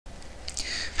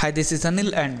Hi, this is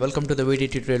Anil and welcome to the video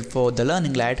tutorial for the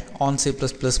Learning Lad on C++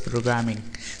 programming.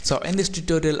 So in this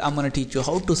tutorial, I'm going to teach you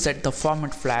how to set the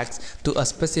format flags to a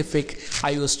specific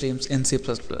IO streams in C++.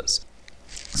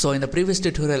 So in the previous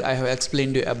tutorial, I have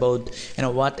explained to you about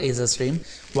what is a stream,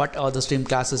 what are the stream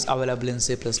classes available in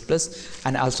C++,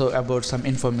 and also about some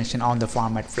information on the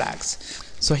format flags.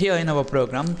 So here in our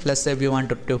program, let's say we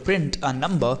wanted to print a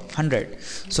number 100.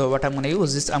 So what I'm going to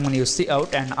use is I'm going to use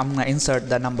cout and I'm going to insert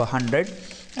the number 100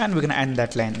 and we're going to end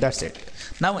that line. That's it.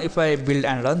 Now if I build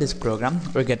and run this program,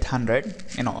 we get 100,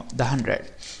 the 100.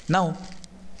 Now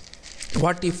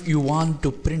what if you want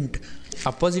to print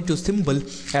a positive symbol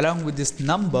along with this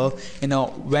number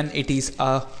when it is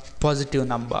a positive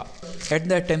number? At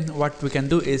that time, what we can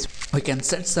do is we can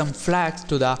set some flags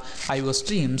to the IO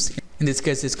streams. In this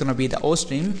case, it's going to be the O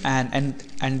stream, and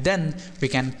then we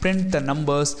can print the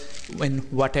numbers in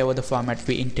whatever the format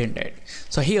we intended.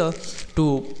 So here,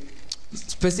 to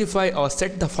specify or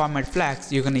set the format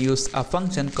flags, you're going to use a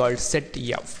function called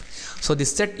setf. So the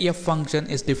setf function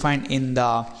is defined in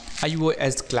the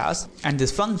iOS class, and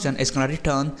this function is going to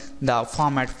return the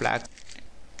format flag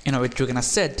which we're going to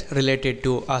set related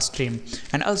to a stream.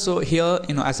 And also here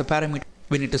as a parameter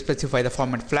we need to specify the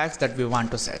format flags that we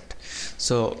want to set.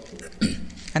 So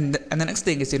and the next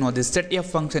thing is this setf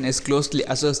function is closely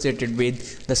associated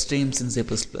with the streams in C++,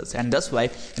 and that's why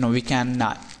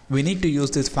we need to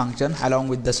use this function along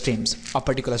with the streams, a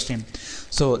particular stream.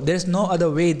 So there's no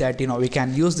other way that we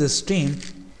can use this stream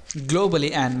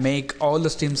globally and make all the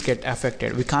streams get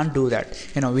affected. We can't do that.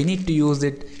 We need to use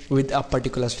it with a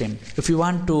particular stream. If you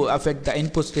want to affect the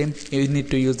input stream, you need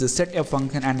to use the setf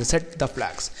function and set the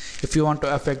flags. If you want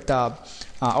to affect the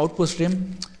output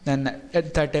stream, then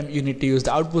at that time you need to use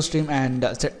the output stream and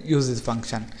use this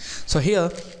function. So here,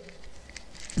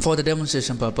 for the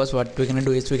demonstration purpose, what we're gonna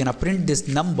do is we're gonna print this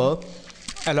number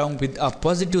along with a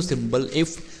positive symbol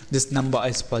if this number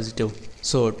is positive.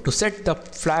 So to set the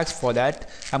flags for that,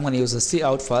 I'm going to use the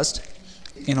cout first,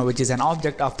 which is an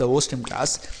object of the OStream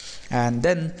class, and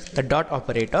then the dot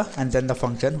operator, and then the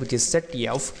function which is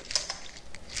setf,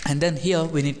 and then here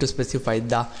we need to specify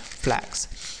the flags.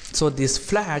 So these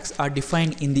flags are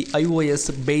defined in the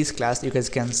iOS base class. You guys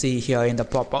can see here in the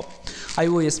pop-up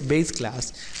iOS base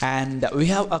class, and we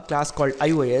have a class called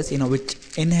iOS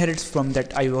which inherits from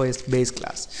that iOS base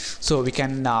class. So we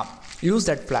can use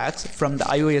that flags from the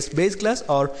iOS base class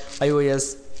or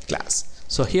iOS class.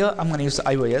 So here I'm going to use the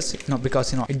iOS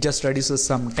because it just reduces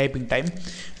some typing time,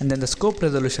 and then the scope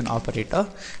resolution operator,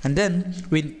 and then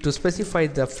we need to specify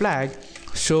the flag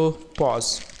show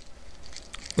pos,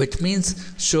 which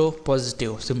means show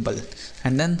positive symbol,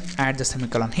 and then add the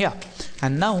semicolon here.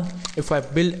 And now if I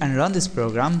build and run this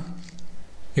program,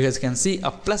 you guys can see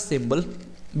a plus symbol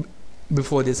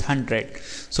before this 100.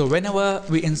 So whenever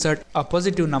we insert a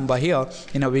positive number here,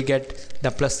 we get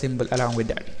the plus symbol along with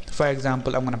that. For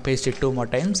example, I'm going to paste it 2 more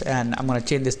times, and I'm going to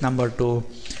change this number to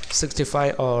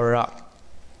 65 or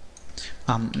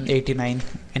 89,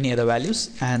 any other values,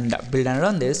 and build and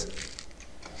run this.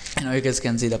 You guys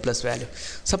can see the plus value.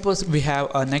 Suppose we have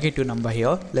a negative number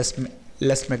here. Let's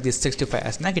make this 65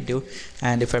 as negative,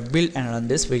 and if I build and run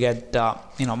this, we get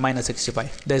minus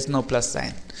 65. There is no plus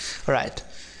sign. All right.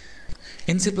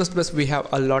 In C++, we have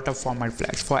a lot of format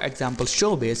flags. For example,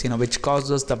 show base, which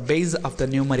causes the base of the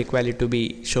numeric value to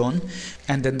be shown,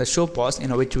 and then the show pos,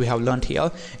 which we have learned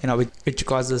here, which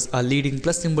causes a leading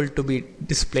plus symbol to be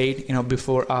displayed,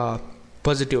 before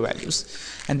positive values.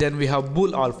 And then we have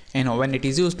bool all. When it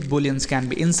is used, booleans can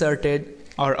be inserted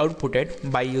or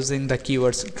outputted by using the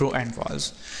keywords true and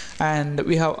false. And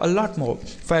we have a lot more.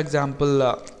 For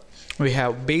example, we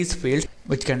have base field,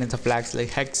 which contains the flags like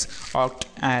hex, oct,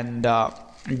 and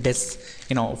des,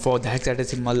 for the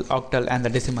hexadecimal, octal, and the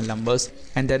decimal numbers.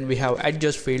 And then we have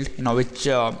adjust field, which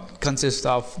consists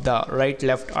of the right,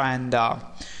 left, and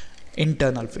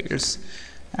internal fields.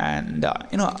 And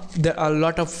there are a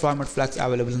lot of format flags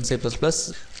available in C++.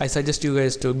 I suggest you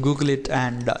guys to Google it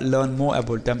and learn more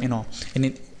about them.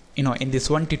 In this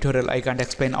one tutorial, I can't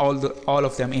explain all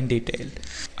of them in detail.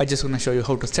 I just want to show you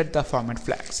how to set the format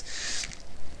flags.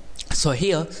 So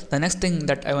here, the next thing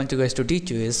that I want you guys to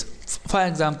teach you is, for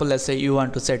example, let's say you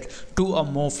want to set 2 or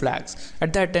more flags.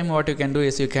 At that time, what you can do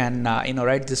is you can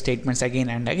write the statements again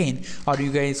and again, or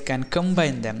you guys can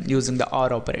combine them using the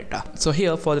OR operator. So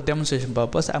here, for the demonstration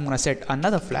purpose, I'm going to set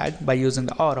another flag by using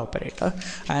the OR operator,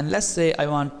 and let's say I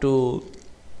want to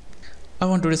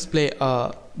display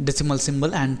a decimal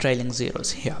symbol and trailing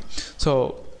zeros here.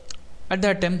 So at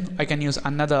that time, I can use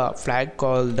another flag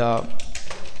called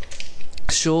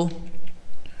show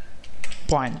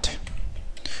point.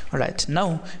 All right,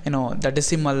 now the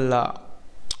decimal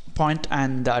point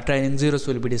and the trailing zeros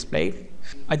will be displayed.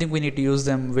 I think we need to use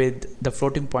them with the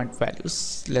floating point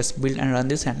values. Let's build and run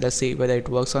this and let's see whether it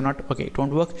works or not. Okay, it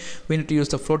won't work. We need to use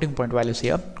the floating point values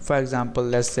here. For example,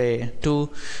 let's say 2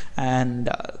 and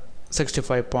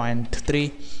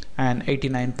 65.3 and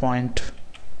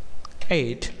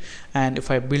 89.8. And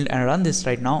if I build and run this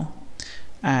right now,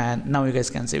 and now you guys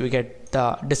can see we get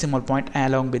the decimal point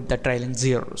along with the trailing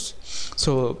zeros.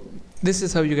 So this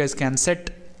is how you guys can set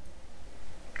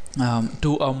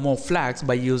 2 or more flags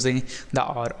by using the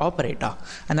OR operator.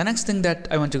 And the next thing that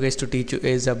I want you guys to teach you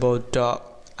is about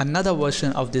another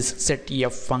version of this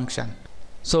setf function.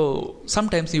 So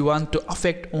sometimes you want to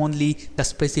affect only the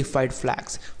specified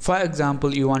flags. For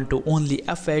example, you want to only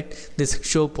affect this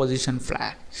show position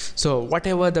flag. So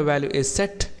whatever the value is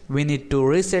set, we need to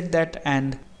reset that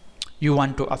and you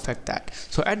want to affect that.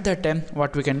 So at that time,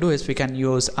 what we can do is we can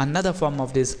use another form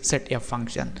of this setf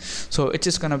function. So it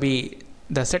is going to be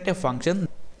the setf function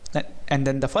and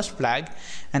then the first flag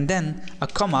and then a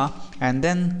comma and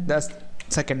then the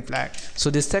second flag. So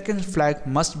this second flag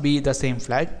must be the same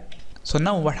flag. So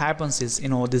now what happens is,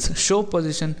 this show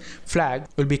position flag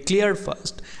will be cleared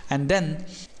first and then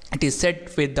it is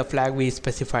set with the flag we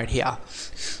specified here.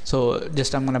 So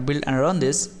just I'm gonna build and run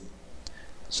this.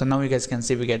 So now you guys can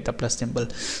see we get the plus symbol.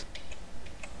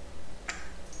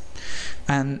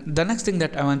 And the next thing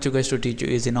that I want you guys to teach you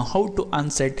is how to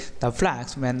unset the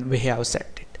flags when we have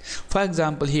set it. For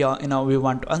example, here we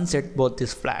want to unset both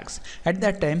these flags. At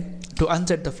that time, to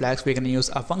unset the flags, we're going to use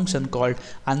a function called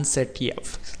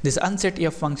unsetf. This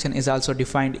unsetf function is also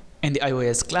defined in the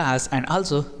iOS class, and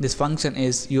also this function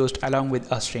is used along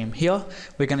with a stream. Here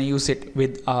we're going to use it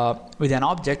with an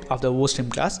object of the stream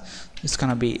class. It's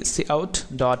going to be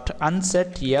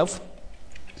cout.unsetf,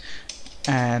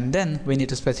 and then we need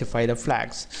to specify the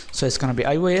flags. So it's going to be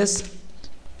iOS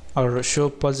or show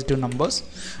positive numbers,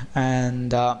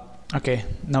 and okay,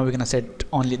 now we're gonna set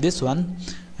only this one,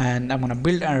 and I'm gonna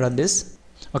build and run this.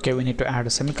 Okay, we need to add a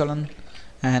semicolon,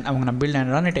 and I'm gonna build and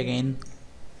run it again.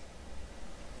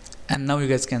 And now you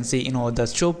guys can see the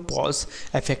show pause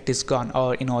effect is gone,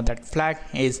 or that flag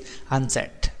is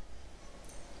unset.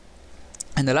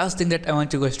 And the last thing that I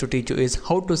want you guys to teach you is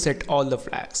how to set all the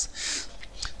flags.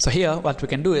 So here what we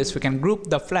can do is we can group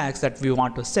the flags that we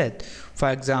want to set. For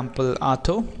example,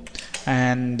 auto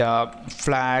and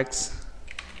flags,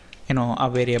 a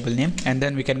variable name, and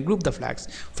then we can group the flags.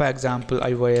 For example,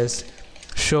 iOS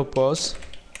show pause,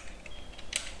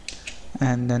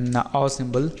 and then our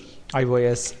symbol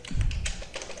iOS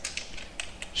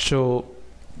show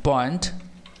point,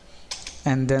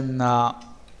 and then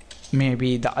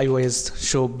maybe the iOS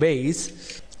show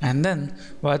base. And then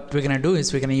what we're gonna do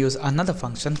is we're gonna use another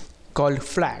function called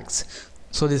flags.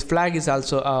 So this flag is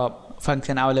also a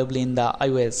function available in the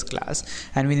iOS class,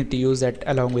 and we need to use that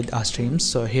along with our streams.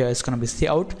 So here it's gonna be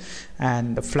cout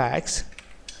and the flags,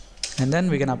 and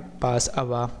then we're gonna pass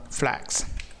our flags.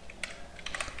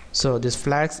 So this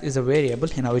flags is a variable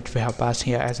which we have passed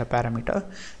here as a parameter,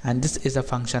 and this is a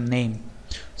function name.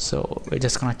 So we're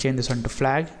just gonna change this one to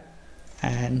flag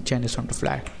and change this one to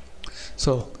flag.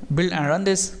 So build and run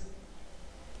this.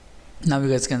 Now you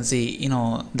guys can see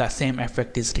the same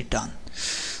effect is returned.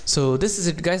 So this is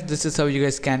it, guys. This is how you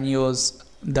guys can use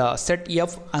the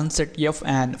setf, unsetf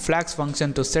and flags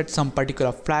function to set some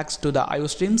particular flags to the IO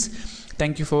streams.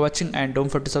 Thank you for watching, and don't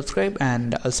forget to subscribe,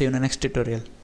 and I'll see you in the next tutorial.